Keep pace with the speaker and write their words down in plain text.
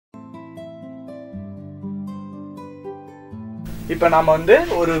இப்ப நாம வந்து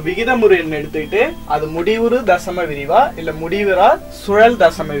ஒரு விகிதமுறு எண் எடுத்துக்கிட்டு அது முடிவுறு தசம விரிவா இல்ல முடிவுறா சுழல்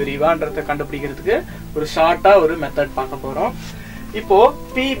தசம விரிவான்றத கண்டுபிடிக்கிறதுக்கு ஒரு ஷார்ட்டா ஒரு மெத்தட் பார்க்க போறோம். இப்போ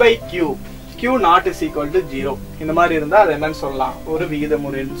p/q q not is equal to 0 இந்த மாதிரி இருந்தா அது என்னன்னு சொல்லலாம், ஒரு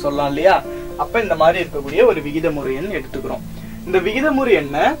விகிதமுறு எண் சொல்லலாம் இல்லையா. அப்ப இந்த மாதிரி இருக்கக்கூடிய ஒரு விகிதமுறு எண் எடுத்துக்கிறோம். இந்த விகிதமுறு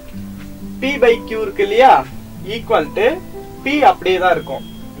எண்ண p/q இருக்கு இல்லையா, ஈக்குவல் டு p அப்படியே தான் இருக்கும்.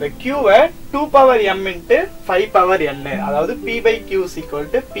 இந்த q-வை 2m into 5n, அதாவது p/q is equal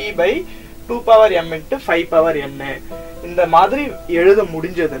to p/2m into 5n இந்த மாதிரி எழுத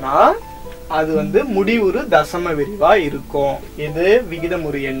முடிஞ்சதுன்னா அது வந்து முடிவுறு தசம விரிவா இருக்கும். இது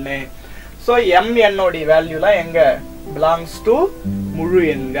விகிதமுறு எண்ணு. சோ mn ஓட வேல்யூலாம் எங்க belongs to முழு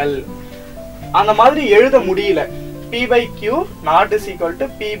எண்கள். அந்த மாதிரி எழுத முடியல, p/q not is equal to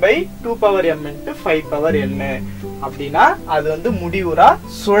p/2m into 5n அப்படின்னா அது வந்து முடிவுறா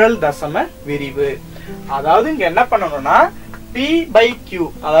சுழல் தசம விரிவு. அதாவது இங்க என்ன பண்ணணும்னா p/q,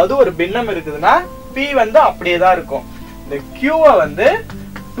 அதாவது ஒரு பின்னம் இருக்குதுன்னா p வந்து அப்படியே தான் இருக்கும். இந்த q-வை வந்து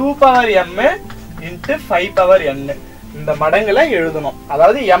 2m into 5n இந்த மடங்குல எழுதணும்.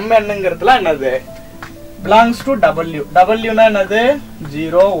 அதாவது mnங்கிறதுல என்னது belongs to w. w னா என்னது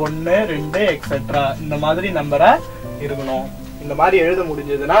 0 1 2 etc. இந்த மாதிரி நம்பரா இருக்கணும். இந்த மாதிரி எழுத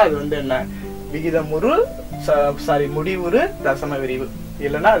முடிஞ்சதுன்னா அது வந்து என்ன விகிதமுறு முடிவுறு தசம விரிவு,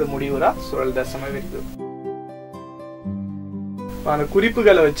 இல்லனா அது முடிவுறா சுழல் தசம விரிவு. அந்த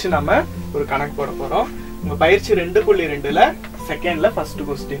குறிப்புகளை வச்சு நம்ம ஒரு கணக்கு போட போறோம். உங்க பயிற்சி 2.2ல செகண்ட்ல ஃபர்ஸ்ட்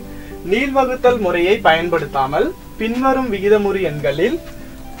क्वेश्चन, நீள்வகுத்தல் முறையை பயன்படுத்தாமல் பின்வரும் விகிதமுறு எண்களில்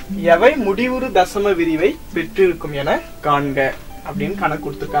எவை முடிவுறு தசம விரிவை பெற்றிருக்கும் என காண்க அப்படின்னு கணக்கு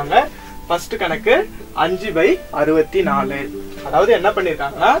கொடுத்திருக்காங்க. ஃபர்ஸ்ட் கணக்கு 5/64. அதாவது என்ன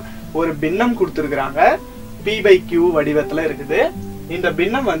பண்ணிருக்காங்கன்னா ஒரு பின்னம் கொடுத்திருக்காங்க, p/q வடிவத்துல இருக்குது. இந்த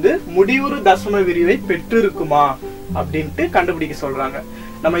பின்னம் வந்து முடிவுறு தசம விரிவை பெற்றிருக்குமா அப்படின்ட்டு கண்டுபிடிக்க சொல்றாங்க.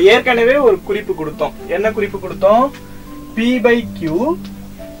 நம்ம ஏற்கனவே ஒரு குறிப்பு கொடுத்தோம். என்ன குறிப்பு கொடுத்தோம்? p/q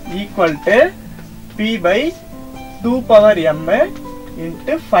equal to p/2m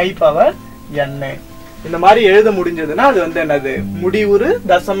into 5n இந்த மாதிரி எழுத முடிஞ்சதுன்னா அது வந்து என்னது முடிவுறு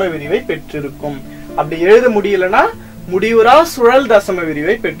தசம விரிவை பெற்றிருக்கும். அப்படி எழுத முடியலன்னா முடிவுறா சுழல் தசம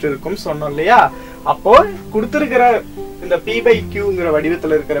விரிவை பெற்றிருக்கும் சொன்னோம் இல்லையா. அப்போ கொடுத்திருக்கிற இந்த p/qங்கிற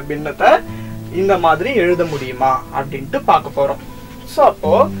வடிவத்துல இருக்கிற பின்னத்தை இந்த மாதிரி எழுத முடியுமா அப்படின்ட்டு பார்க்க போறோம். சோ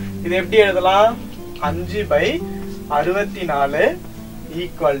அப்போ இது எப்படி எழுதலாம்? 5/64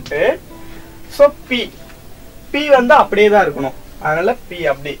 equal to so p வந்து அப்படியே தான் இருக்கணும். அதனால p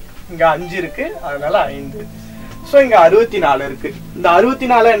அப்படி இங்க 5 இருக்கு, அதனால 5. சோ இங்க 64 இருக்கு. இந்த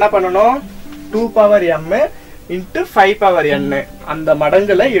 64 என்ன பண்ணணும்? 2m into 5n அந்த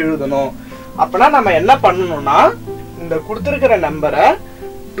மடங்குல எழுதணும். அப்பனா நம்ம என்ன பண்ணணும்னா இந்த கொடுத்திருக்கிற நம்பரை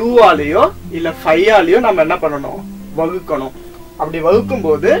 2 ஆலயோ இல்ல 5 ஆலயோ நம்ம என்ன பண்ணணும்? வகுக்கணும். அப்படி வகுக்கும்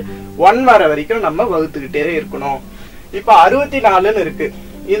போது 1 வர வரைக்கும் நம்ம வகுத்துக்கிட்டே இருக்கணும். இப்ப 64ன்னு இருக்கு.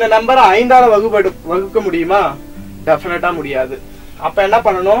 இந்த நம்பரை 5 ஆல வகுக்க முடியுமா? டெஃபினட்டா முடியாது. அப்ப என்ன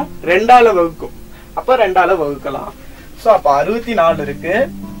பண்ணணும்? 2 ஆல வகுக்கும். அப்ப 2 ஆல வகுக்கலாம். சோ அப்ப 64 இருக்கு.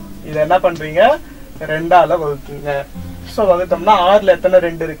 இத என்ன பண்றீங்க? 2 ஆல வகுக்குங்க. சோ வகுத்தோம்னா 6ல எத்தனை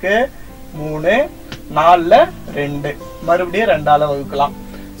 2 இருக்கு? 3. 4ல 2. மறுபடியும் 2 ஆல வகுக்கலாம்.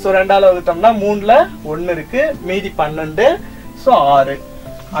 சோ 2 ஆல வகுத்தோம்னா 3ல 1 இருக்கு, மீதி 12. சோ 6.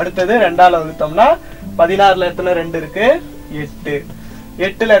 அடுத்தது 2 ஆல வகுத்தோம்னா 16ல எத்தனை 2 இருக்கு? 8.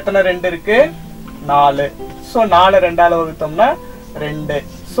 8ல எத்தனை 2 இருக்கு? 4. சோ 4 2 ஆல வகுத்தோம்னா 2.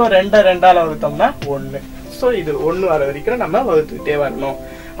 சோ 2 2 ஆல வகுத்தோம்னா 1. சோ இது 1 வர வரைக்கும் நம்ம வகுத்துக்கிட்டே வரணும்.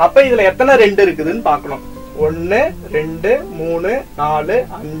 அப்ப இதுல எத்தனை 2 இருக்குதுன்னு பார்க்கணும். 1 2 3 4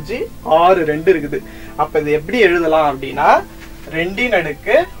 5 6 2 இருக்குது. அப்ப இது எப்படி எழுதலாம் அப்படின்னா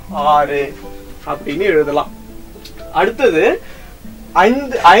 2/6 அப்படின்னு எழுதலாம். அடுத்தது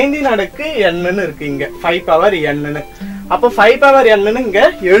 5/n இருக்கு இங்க 5n. அப்ப 5n இங்க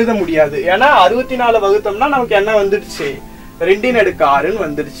எழுத முடியாது. ஏன்னா 64 வகுத்தோம்னா நமக்கு என்ன வந்துடுச்சு? 2/6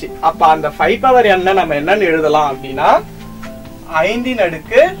 வந்துடுச்சு. அப்ப அந்த 5n நம்ம என்னன்னு எழுதலாம் அப்படின்னா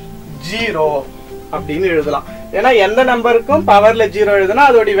 5/0 அப்படின்னு எழுதலாம். ஏன்னா எந்த நம்பருக்கும் பவர்ல 0 எழுதுனா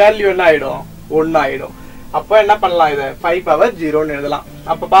அதோட வேல்யூ என்ன ஆயிடும்? 1 ஆயிடும். அப்ப என்ன பண்ணலாம்? இத 5/0ன்னு எழுதலாம்.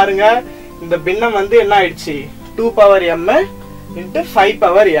 அப்ப பாருங்க இந்த பின்னம் வந்து என்ன ஆயிடுச்சு? 2m into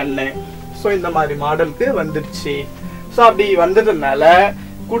 5n. சோ இந்த மாதிரி மாடலுக்கு வந்துடுச்சு. சோ அப்படி வந்ததுனால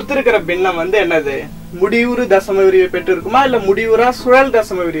கொடுத்திருக்கிற பின்னம் வந்து என்னது? முடிவுறு தசம விரிவை பெற்றிருக்குமா இல்ல முடிவுறா சுழல்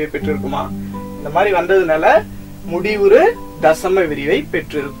தசம விரிவை பெற்றிருக்குமா? இந்த மாதிரி வந்ததுனால முடிவுறு தசம விரிவை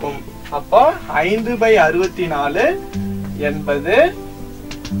பெற்றிருக்கும். அப்போ 5/64 என்பது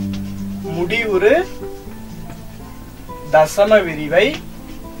முடிவுறு தசம விரிவை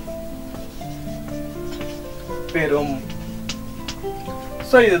பெறும்.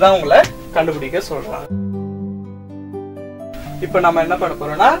 சோ இதுதான் உங்களை கண்டுபிடிக்க சொல்றாங்க. இப்போ நம்ம என்ன பண்ண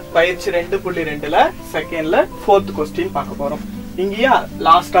போறோம்னா பயிற்சி 2.2ல செகண்ட்ல 4th கொஸ்டின் பார்க்க போறோம். இங்கேயா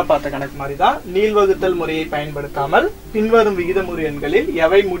லாஸ்டா பார்த்த கணக்கு மாதிரி தான் நீள்வகுத்தல் முறையை பயன்படுத்தாமல் பின்வரும் விகிதமுறு எண்களில்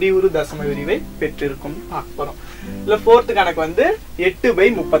எவை முடிவுறு தசம விரிவை பெற்றிருக்கும் பார்க்க போறோம். இல்ல 4th கணக்கு வந்து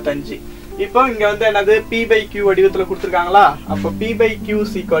 8/35. இப்போ இங்க வந்து என்னது p/q வடிவத்துல கொடுத்திருக்காங்களா? அப்ப p/q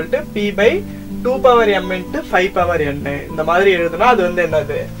 = p/2m × 5n. இந்த மாதிரி எழுதுனா அது வந்து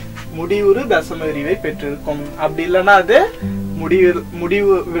என்னது முடிவுறு தசம விரிவை பெற்றிருக்கும். அப்படி இல்லைன்னா அது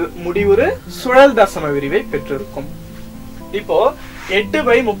முடிவுறு சுழல் தசம விரிவை பெற்றிருக்கும். இப்போ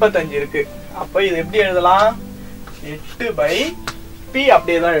 8/35 இருக்கு. அப்ப இது எப்படி எழுதலாம்? 8/p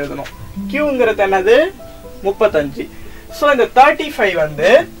அப்படியே தான் எழுதணும். qங்கிறது என்னது 35. சோ இந்த 35 வந்து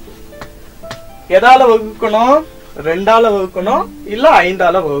எதால வகுக்கணும்? 2ஆல வகுக்கணும் இல்ல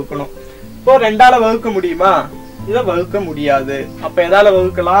 5ஆல வகுக்கணும். இப்போ 2ஆல வகுக்க முடியுமா? இத வகுக்க முடியாது. அப்ப எதால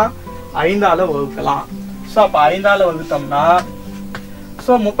வகுக்கலாம்? 5ஆல வகுக்கலாம். சோ அப்ப 5ஆல வகுத்தோம்னா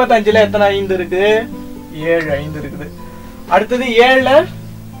சோ 35ல எத்தனை 5 இருக்கு? 7 5 இருக்குது. அடுத்தது 7ல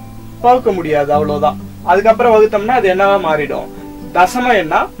வகுக்க முடியாது, அவ்வளவுதான். அதுக்கப்புறம் வகுத்தோம்னா அது என்னவா மாறிடும்? தசம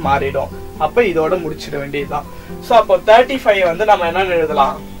எண்ணா மாறிடும். அப்ப இதோட முடிச்சிட வேண்டியதுதான். சோ அப்போ 35 வந்து நம்ம என்ன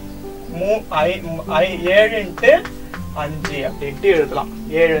எழுதலாம்? 7 × 5 அப்படின்ட்டு எழுதலாம்.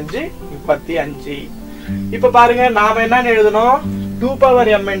 7 5 35. இப்ப பாருங்க நாம என்ன எழுதணும்?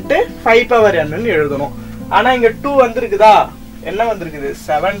 2m × 5n எழுதணும். ஆனா இங்க 2 வந்திருக்குதா? என்ன வந்திருக்குது?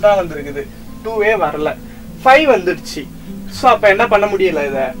 7 தான் வந்திருக்குது. 2வே வரல, 5 வந்துருச்சு. சோ அப்ப என்ன பண்ண முடியல?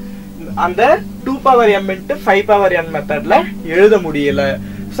 இத அந்த 2m × 5n மெத்தட்ல எழுத முடியல.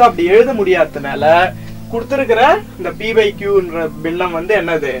 சோ அப்படி எழுத முடியாதனால கொடுத்திருக்கிற இந்த p/qன்ற பின்னம் வந்து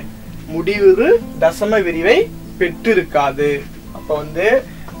என்னது முடிவுறு தசம விரிவை பெற்றிருக்காது. அப்ப வந்து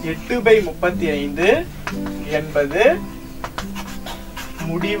 8/35 என்பது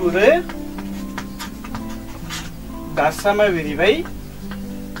முடிவுறு தசம விரிவை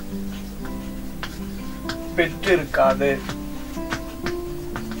பெற்றிருக்காது.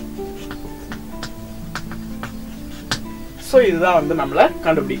 சோ இதுதான் வந்து நம்மள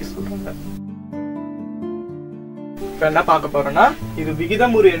கண்டுபிடிக்க சொல்றாங்க. இப்ப என்ன பார்க்க போறோம்னா இது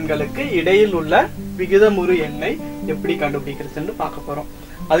விகிதமுறு எண்களுக்கு இடையில் உள்ள விகிதமுறு எண்ணை எப்படி கண்டுபிடிக்கிறதுன்னு பார்க்க போறோம்.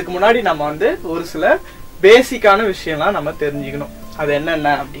 அதுக்கு முன்னாடி நம்ம வந்து ஒரு சில பேசிக்கான விஷயம்லாம் நம்ம தெரிஞ்சுக்கணும். அது என்னென்ன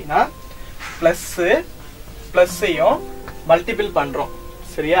அப்படின்னா பிளஸ்ஸையும் மல்டிபிள் பண்றோம்,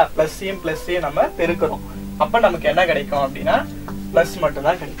 சரியா? பிளஸ்ஸையும் நம்ம பெருக்கிறோம். அப்ப நமக்கு என்ன கிடைக்கும் அப்படின்னா பிளஸ் மட்டும்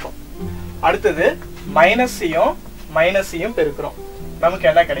தான் கிடைக்கும். அடுத்தது மைனஸையும் பெருக்கிறோம், நமக்கு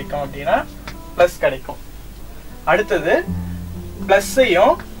என்ன கிடைக்கும் அப்படின்னா பிளஸ் கிடைக்கும். அடுத்தது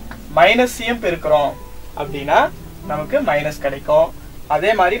பிளஸ்ஸையும் மைனஸையும் பெருக்கிறோம் அப்படின்னா நமக்கு மைனஸ் கிடைக்கும்.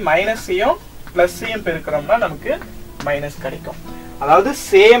 அதே மாதிரி மைனஸையும் பிளஸ்ஸையும் பெருக்கிறோம்னா நமக்கு மைனஸ் கிடைக்கும். அதாவது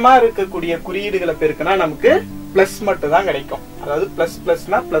சேமா இருக்கக்கூடிய குறியீடுகளை பெருக்கினா நமக்கு பிளஸ் மட்டும் தான் கிடைக்கும். அதாவது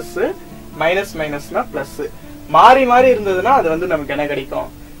பிளஸ்னா பிளஸ், மைனஸ்னா பிளஸ். மாறி மாறி இருந்ததுன்னா அது வந்து நமக்கு என்ன கிடைக்கும்?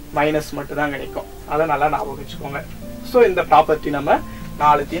 மைனஸ் மட்டும் தான் கிடைக்கும். அதை நல்லா ஞாபகம் வச்சுக்கோங்க. சோ இந்த ப்ராப்பர்ட்டி நம்ம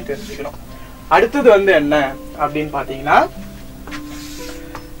நாலுத்தையும் தெரிஞ்சுக்கணும். அடுத்தது வந்து என்ன அப்படின்னு பாத்தீங்கன்னா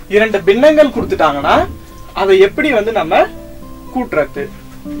இரண்டு பின்னங்கள் கொடுத்துட்டாங்கன்னா அதை எப்படி வந்து நம்ம கூட்டுறது?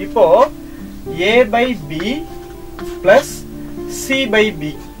 இப்போ a/b பிளஸ் c/b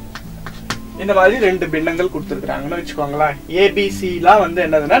இந்த மாதிரி ரெண்டு பின்னங்கள் கொடுத்துருக்காங்கன்னு வச்சுக்கோங்களா. ஏபிசிலாம் வந்து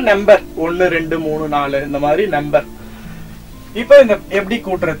என்னதுன்னா நம்பர் 1 2 3 4 இந்த மாதிரி நம்பர். இப்போ இந்த எப்படி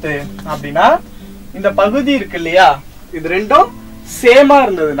கூட்டுறது அப்படின்னா இந்த பகுதி இருக்கு இல்லையா, இது ரெண்டும் சேமா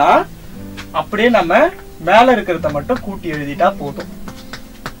இருந்ததுன்னா அப்படியே நம்ம மேல இருக்கிறத மட்டும் கூட்டி எழுதிட்டா போதும்,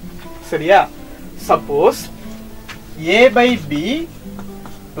 சரியா? Suppose a/b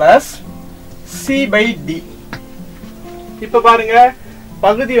plus c/d. இப்ப பாருங்க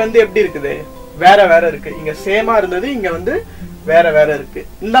பகுதி வந்து எப்படி இருக்குது? வேற வேற இருக்கு. இங்க சேமா இருந்தது, இங்க வந்து வேற வேற இருக்கு.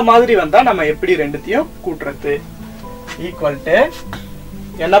 இந்த மாதிரி வந்தா நம்ம எப்படி ரெண்டுத்தையும் கூட்டுறது? ஈக்குவல் டு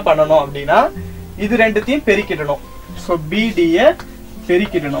என்ன பண்ணணும் அப்படின்னா இது ரெண்டுத்தையும் பெருக்கிடணும். So BD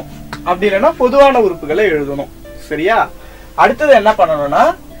பெருக்கிடணும். அப்படி இல்லைன்னா பொதுவான உறுப்புகளை எழுதணும், சரியா? அடுத்தது என்ன பண்ணணும்னா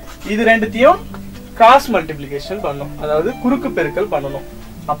இது ரெண்டுத்தையும் கிராஸ் மல்டிப்ளிகேஷன் பண்ணணும், அதாவது குறுக்கு பெருக்கல் பண்ணணும்.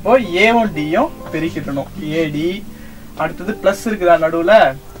 அப்போ A1D பெருக்கிடணும், AD. அடுத்தது பிளஸ் இருக்குதா நடுவுல,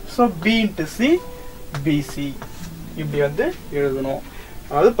 சோ B × C BC இப்படி வந்து எழுதணும்.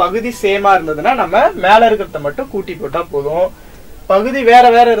 அதாவது பகுதி சேமா இருந்ததுன்னா நம்ம மேல இருக்கிறத மட்டும் கூட்டி போட்டா போதும். பகுதி வேற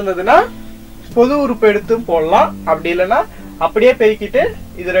வேற இருந்ததுன்னா பொது உறுப்பு எடுத்து போடலாம். அப்படி இல்லைன்னா அப்படியே பெருக்கிட்டு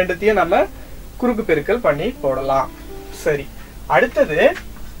இது ரெண்டுத்தையும் நம்ம குறுக்கு பெருக்கல் பண்ணி போடலாம். சரி, அடுத்தது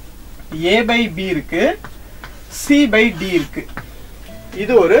A/B இருக்கு, C/D இருக்கு.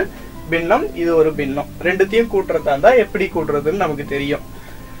 இது ஒரு பின்னம், இது ஒரு பின்னம். ரெண்டுத்தையும் கூட்டுறதா இருந்தா எப்படி கூட்டுறதுன்னு நமக்கு தெரியும்.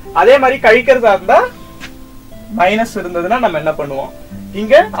 அதே மாதிரி கழிக்கிறதா இருந்தா மைனஸ் இருந்ததுன்னா நம்ம என்ன பண்ணுவோம்,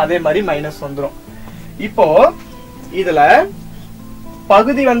 இங்க அதே மாதிரி மைனஸ் வந்துரும். இப்போ இதுல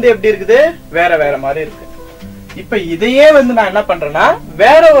பகுதி வந்து எப்படி இருக்குது, வேற வேற மாதிரி இருக்கு. இப்ப இதையே வந்து நான் என்ன பண்றேன்னா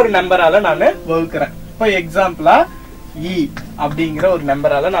வேற ஒரு நம்பரால நான் வகுக்கிறேன். இப்போ எக்ஸாம்பிளா இ அப்படிங்கிற ஒரு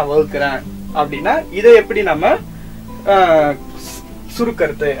நம்பரால நான் வகுக்கிறேன் அப்படின்னா இதை எப்படி நம்ம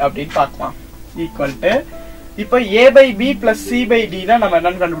சுருக்கிறது அப்படின்னு பார்க்கலாம். ஈக்குவல் டு இப்ப a by b plus c by d னா நம்ம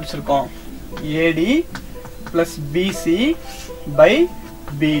என்னன்னு கண்டுபிடிச்சிருக்கோம், ad plus bc by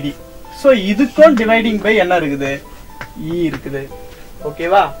bd. So இதுக்கும் டிவைடிங் பை என்ன இருக்குது, e இருக்குது.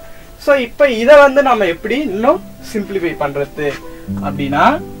 ஓகேவா? சோ இப்ப இத வந்து நாம எப்படி இன்னும் சிம்பிளிஃபை பண்றது அப்படின்னா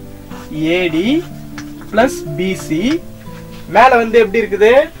ad plus bc மேல வந்து எப்படி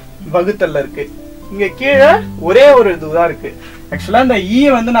இருக்குது, வகுத்தல்ல இருக்கு. இங்க கீழே ஒரே ஒரு இதுதான் இருக்கு. ஆக்சுவலா இந்த e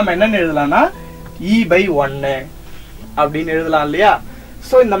வந்து நம்ம என்னன்னு எழுதலாம்னா e by 1 அப்படின்னு எழுதலாம் இல்லையா?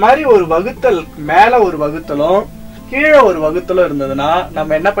 சோ இந்த மாதிரி ஒரு வகுத்தல் மேல ஒரு வகுத்தலும் கீழே ஒரு வகுத்தலும் இருந்ததுன்னா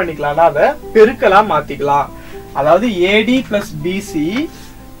நம்ம என்ன பண்ணிக்கலாம்னா அதை பெருக்கலா மாத்திக்கலாம். அதாவது ad plus bc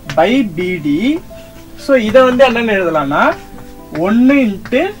by bd. So இத வந்து என்னன்னு எழுதலாம்னா 1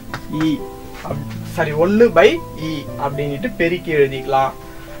 into e, sorry 1 by e அப்படின்னுட்டு பெருக்கி எழுதிக்கலாம்.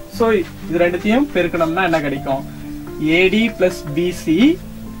 சோ இது ரெண்டுத்தையும் பெருக்கணும்னா என்ன கிடைக்கும், ad plus bc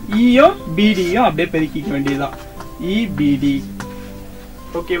யும் bd யும் அப்படியே பெருக்கிக்க வேண்டியதுதான், ebd.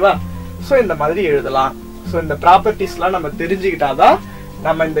 ஓகேவா? சோ இந்த மாதிரி எழுதலாம். சோ இந்த ப்ராப்பர்ட்டிஸ்லாம் நம்ம தெரிஞ்சுக்கிட்டாதான்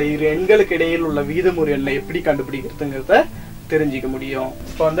நம்ம இந்த இரு எண்களுக்கு இடையில் உள்ள விகிதமுறு எண்ணை எப்படி கண்டுபிடிக்கிறதுங்கிறத தெரிஞ்சுக்க முடியும்.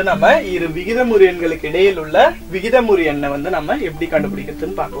 இப்போ வந்து நம்ம இரு விகிதமுறு எண்களுக்கு இடையில் உள்ள விகிதமுறு எண்ணை வந்து நம்ம எப்படி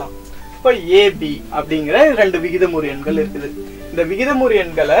கண்டுபிடிக்கிறதுன்னு பார்க்கலாம். இப்போ ab அப்படிங்கிற ரெண்டு விகிதமுறு எண்கள் இருக்குது. இந்த விகிதமுறு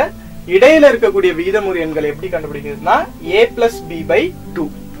எண்களை இடையில இருக்கக்கூடிய விகிதமுறு எண்களை எப்படி கண்டுபிடிக்கிறதுனா a plus b by 2.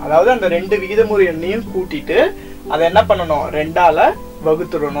 அதாவது அந்த ரெண்டு விகிதமுறு எண்ணையும் கூட்டிட்டு அதை என்ன பண்ணணும், 2ஆல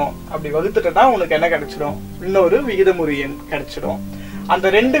வகுத்துடணும். அப்படி வகுத்துட்டா உனக்கு என்ன கிடைச்சிடும், இன்னொரு விகிதமுறு எண் கிடைச்சிடும்.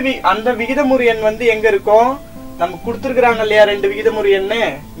 அந்த விகிதமுறு எண் வந்து எங்க இருக்கும், நம்ம கொடுத்துருக்காங்க இல்லையா ரெண்டு விகிதமுறு எண்ணு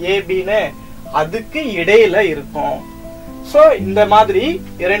ஏபின்னு, அதுக்கு இடையில இருக்கும். சோ இந்த மாதிரி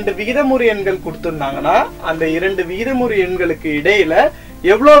இரண்டு விகிதமுறு எண்கள் கொடுத்திருந்தாங்கன்னா அந்த இரண்டு விகிதமுறு எண்களுக்கு இடையில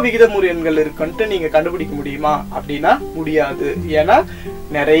எவ்வளவு விகிதமுறு எண்கள் இருக்குன்ட்டு நீங்க கண்டுபிடிக்க முடியுமா அப்படின்னா முடியாது. ஏன்னா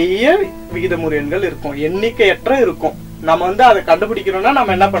நிறைய விகிதமுறு எண்கள் இருக்கும், எண்ணிக்கையற்ற இருக்கும். நம்ம வந்து அதை கண்டுபிடிக்கணும்னா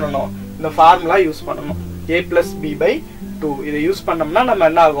நம்ம என்ன பண்ணணும், இந்த ஃபார்முலா யூஸ் பண்ணணும், a plus b by 2. இதை யூஸ் பண்ணோம்னா நம்ம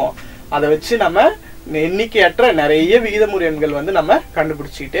என்ன ஆகும், அதை வச்சு நம்ம எண்ணிக்கையற்ற நிறைய விகிதமுறு எண்கள் வந்து நம்ம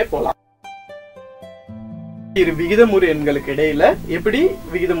கண்டுபிடிச்சுக்கிட்டே போலாம். இரு விகிதமுறு எண்களுக்கு இடையில எப்படி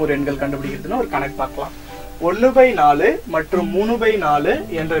விகிதமுறு எண்கள் கண்டுபிடிக்கிறதுன்னு ஒரு கணக்கு பார்க்கலாம். 1/4 மற்றும் 3/4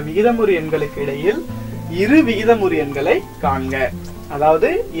 என்ற விகிதமுறு எண்களுக்கு இடையில் இரு விகிதமுறு எண்களை காண்க. அதாவது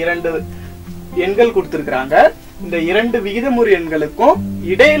இரண்டு எண்கள் கொடுத்திருக்கிறாங்க, இந்த இரண்டு விகிதமுறு எண்களுக்கும்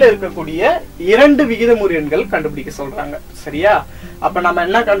இடையில இருக்கக்கூடிய இரண்டு விகிதமுறு எண்கள் கண்டுபிடிக்க சொல்றாங்க. சரியா? அப்ப நம்ம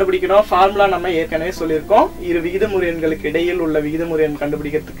என்ன கண்டுபிடிக்கணும், ஃபார்முலா நம்ம ஏற்கனவே சொல்லியிருக்கோம். இரு விகிதமுறு எண்களுக்கு இடையில் உள்ள விகிதமுறு எண்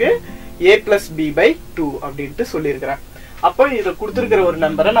கண்டுபிடிக்கிறதுக்கு a plus b by 2 அப்படின்ட்டு சொல்லியிருக்கிறேன். அப்போ இதை கொடுத்துருக்கிற ஒரு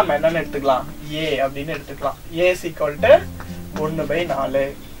நம்பரை நம்ம என்னன்னு எடுத்துக்கலாம், a அப்படின்னு எடுத்துக்கலாம். a is equal to 1/4,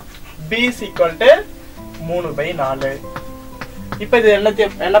 b is equal to 3/4. இப்ப இது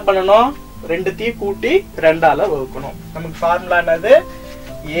என்ன பண்ணணும், ரெண்டுத்தையும் கூட்டி 2ஆல வகுக்கணும். நமக்கு ஃபார்முலா என்னது,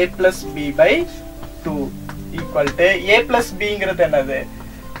 a plus b by 2 equal to a plus bங்கிறது என்னது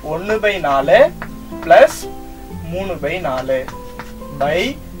 1/4 plus 3/4 by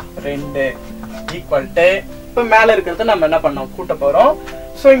 2 equal to, இப்ப மேல இருக்கிறத நம்ம என்ன பண்ணோம், கூட்ட போறோம்.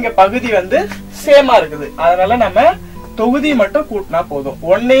 சோ இங்க பகுதி வந்து சேமா இருக்குது, அதனால நம்ம தொகுதி மட்டும் கூட்டினா போதும்.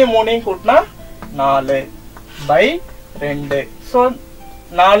 1ஐயும் 3ஐயும் கூட்டினா 4 by 2. சோ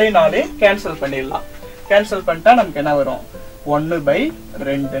 4 கேன்சல் பண்ணிடலாம். கேன்சல் பண்ணிட்டா நமக்கு என்ன வரும்,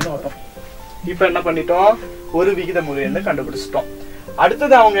 1/2ன்னு வரும். இப்ப என்ன பண்ணிட்டோம், ஒரு விகிதமுறு எண்ணை கண்டுபிடிச்சிட்டோம்.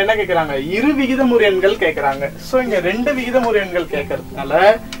 அடுத்தது அவங்க என்ன கேக்குறாங்க, இரு விகிதமுறு எண்கள் கேக்குறாங்க. சோ இங்க ரெண்டு விகிதமுறு எண்கள் கேட்கறதுனால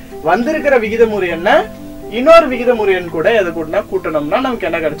வந்திருக்கிற விகிதமுறு எண்ணை இன்னொரு விகிதமுறு எண் கூட எது கூட்டணும்னா நமக்கு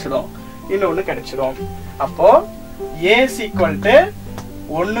என்ன கிடைச்சிடும், இன்னொன்னு கிடைச்சிடும். அப்போ a is equal to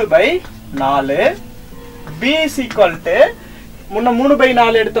 1/4, b is equal to முன்ன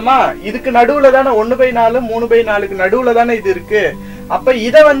 3/4 எடுத்தோமா, இதுக்கு நடுவுல தானே 1/4 3/4க்கு நடுவுல தானே இது இருக்கு. அப்ப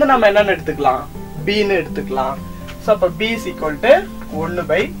இத வந்து நம்ம என்னன்னு எடுத்துக்கலாம், b ன்னு எடுத்துக்கலாம். சோ அப்ப b is equal to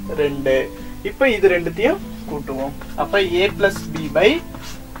 1/2. இப்ப இது ரெண்டுத்தையும் கூட்டுவோம். அப்ப a plus b by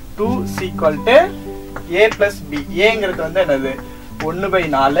 2 is equal to a plus b. aங்கிறது வந்து என்னது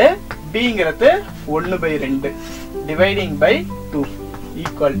 1/4, bங்கிறது 1/2 dividing by 2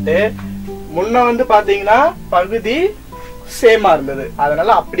 equal to, முன்ன வந்து பாத்தீங்கன்னா பகுதி சேமா இருந்தது, அதனால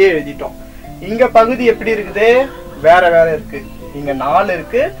அப்படியே எழுதிட்டோம். இங்க பகுதி எப்படி இருக்குது, வேற வேற இருக்கு. இங்க 4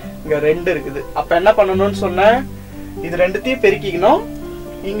 இருக்கு, இங்க 2 இருக்குது. அப்ப என்ன பண்ணணும்னு சொன்னேன், இது ரெண்டுத்தையும் பெருக்கிக்கணும்,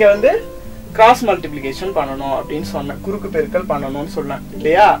 இங்க வந்து கிராஸ் மல்டிப்ளிகேஷன் பண்ணணும் அப்படின்னு சொன்னேன், குறுக்கு பெருக்கல் பண்ணணும்னு சொன்னேன்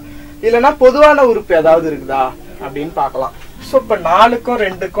இல்லையா? இல்லைன்னா பொதுவான உறுப்பு ஏதாவது இருக்குதா அப்படின்னு பார்க்கலாம். ஸோ இப்போ 4க்கும்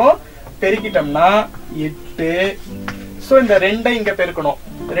 2க்கும் பெருக்கிட்டோம்னா 8. ஸோ இந்த 2 இங்க பெருக்கணும்,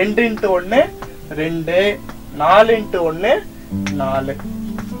 2 × 1 2, 4 × 1 4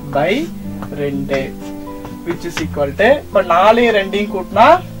 by 2 which is equal to, இப்போ 4 2 கூட்டினா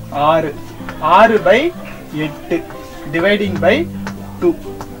 6, 6 by 8 dividing by 2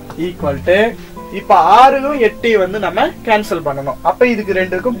 equal to, இப்போ 6ம் 8 வந்து நம்ம கேன்சல் பண்ணணும். அப்ப இதுக்கு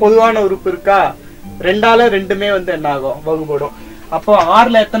 2க்கும் பொதுவான உறுப்பு இருக்கா? 2ஆல 2மே வந்து என்ன ஆகும், வகுப்படும். அப்போ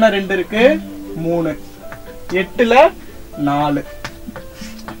 6ல எத்தனை 2 இருக்கு? 3, 8ல 4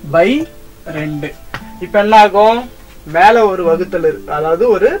 by 2. இப்ப என்ன ஆகும், மேல ஒரு வகுத்தல் இருக்கு, அதாவது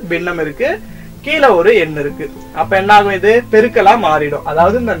ஒரு பின்னம் இருக்கு, கீழே ஒரு எண் இருக்கு. அப்ப என்ன ஆகும், இது பெருக்கலா மாறிடும்.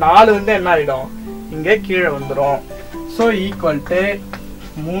 அதாவது இந்த 4 வந்து என்ன ஆயிடும், இங்க கீழே வந்துடும். சோ ஈக்குவல் டு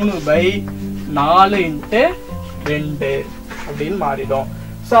 3/4 × 2 அப்படின்னு மாறிடும்.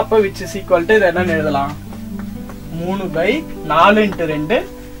 சோ அப்ப which is equal to, இது என்ன எழுதலாம், 3/4 × 2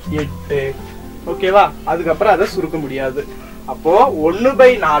 8. ஓகேவா? அதுக்கப்புறம் அதை சுருக்க முடியாது. அப்போ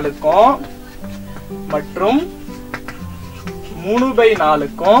 1/4க்கும் மற்றும்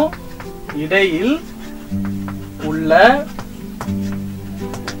 3/4க்கும் இடையில் உள்ள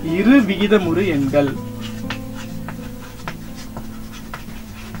இரு விகிதமுறு எண்கள்.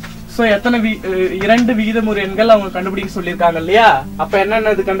 சோ எத்தனை 2 விகிதமுறு எண்கள் அவங்க கண்டுபிடிக்க சொல்லியிருக்காங்க இல்லையா? அப்ப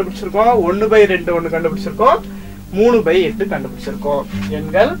என்னென்ன கண்டுபிடிச்சிருக்கோம், 1/2 ஒண்ணு கண்டுபிடிச்சிருக்கோம், 3/8 கண்டுபிடிச்சிருக்கோம்.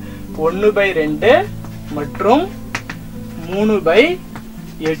 எண்கள் 1/2 மற்றும்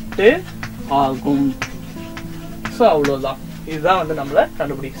 3/8 ஆகும். சோ அவ்வளவுதான். இதுதான் வந்து நம்மள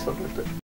கண்டுபிடிக்க சொல்றது.